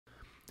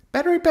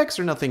Battery packs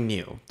are nothing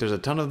new. There's a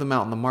ton of them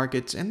out in the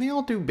market, and they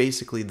all do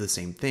basically the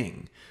same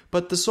thing.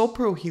 But the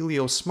Solpro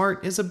Helios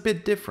Smart is a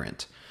bit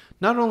different.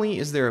 Not only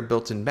is there a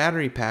built-in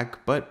battery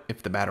pack, but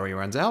if the battery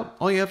runs out,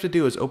 all you have to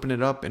do is open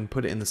it up and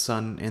put it in the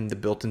sun, and the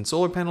built-in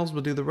solar panels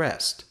will do the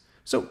rest.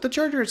 So the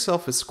charger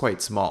itself is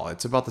quite small.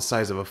 It's about the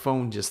size of a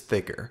phone, just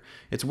thicker.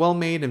 It's well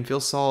made and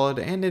feels solid,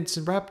 and it's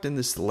wrapped in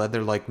this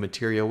leather-like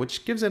material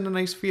which gives it a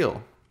nice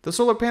feel. The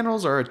solar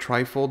panels are a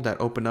trifold that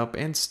open up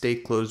and stay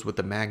closed with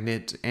a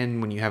magnet, and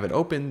when you have it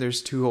open,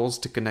 there's two holes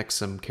to connect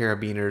some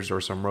carabiners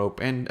or some rope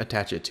and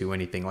attach it to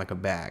anything like a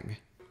bag.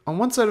 On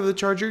one side of the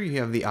charger, you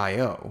have the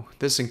I/O.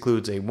 This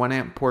includes a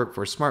 1A port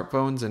for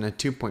smartphones and a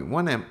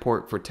 2.1A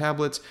port for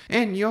tablets,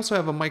 and you also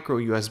have a micro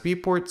USB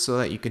port so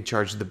that you can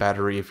charge the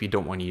battery if you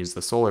don't want to use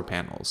the solar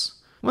panels.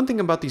 One thing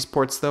about these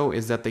ports though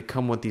is that they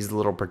come with these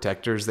little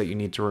protectors that you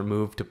need to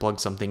remove to plug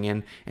something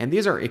in, and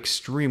these are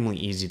extremely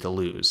easy to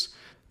lose.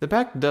 The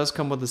pack does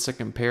come with a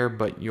second pair,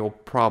 but you'll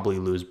probably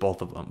lose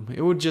both of them.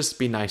 It would just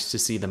be nice to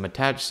see them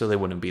attached so they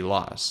wouldn't be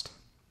lost.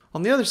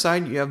 On the other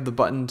side, you have the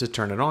button to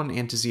turn it on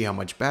and to see how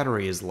much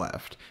battery is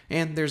left,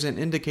 and there's an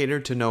indicator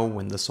to know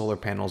when the solar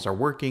panels are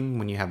working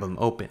when you have them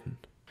open.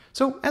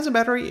 So as a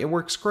battery, it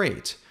works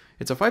great.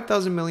 It's a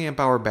 5000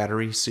 mAh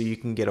battery, so you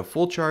can get a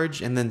full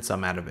charge and then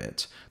some out of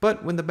it.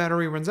 But when the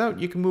battery runs out,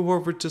 you can move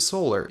over to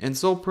solar, and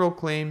Solpro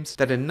claims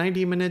that in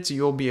 90 minutes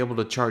you'll be able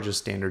to charge a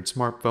standard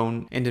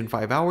smartphone, and in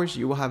 5 hours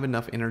you will have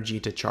enough energy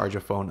to charge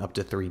a phone up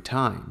to 3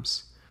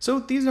 times. So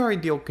these are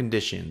ideal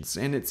conditions,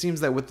 and it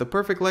seems that with the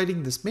perfect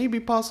lighting this may be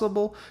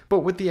possible, but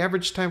with the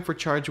average time for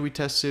charge we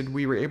tested,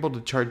 we were able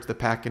to charge the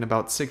pack in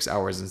about 6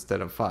 hours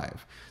instead of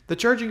 5. The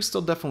charging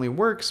still definitely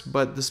works,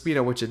 but the speed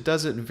at which it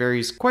does it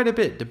varies quite a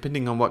bit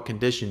depending on what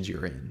conditions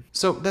you're in.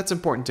 So that's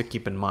important to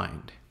keep in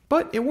mind.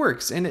 But it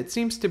works, and it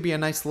seems to be a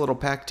nice little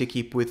pack to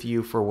keep with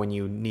you for when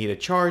you need a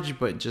charge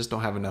but just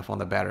don't have enough on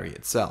the battery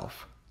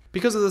itself.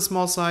 Because of the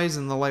small size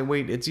and the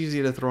lightweight, it's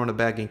easy to throw in a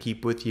bag and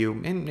keep with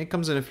you, and it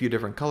comes in a few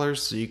different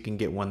colors so you can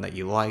get one that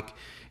you like.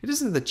 It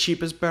isn't the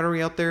cheapest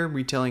battery out there,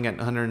 retailing at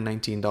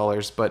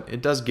 $119, but it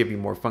does give you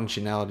more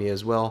functionality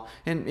as well,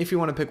 and if you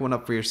want to pick one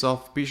up for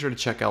yourself, be sure to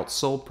check out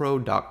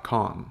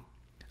solpro.com.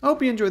 I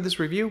hope you enjoyed this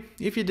review.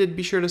 If you did,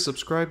 be sure to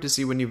subscribe to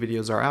see when new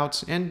videos are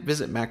out, and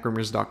visit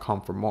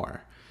MacRumors.com for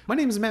more. My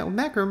name is Matt with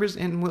MacRumors,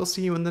 and we'll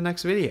see you in the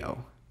next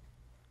video.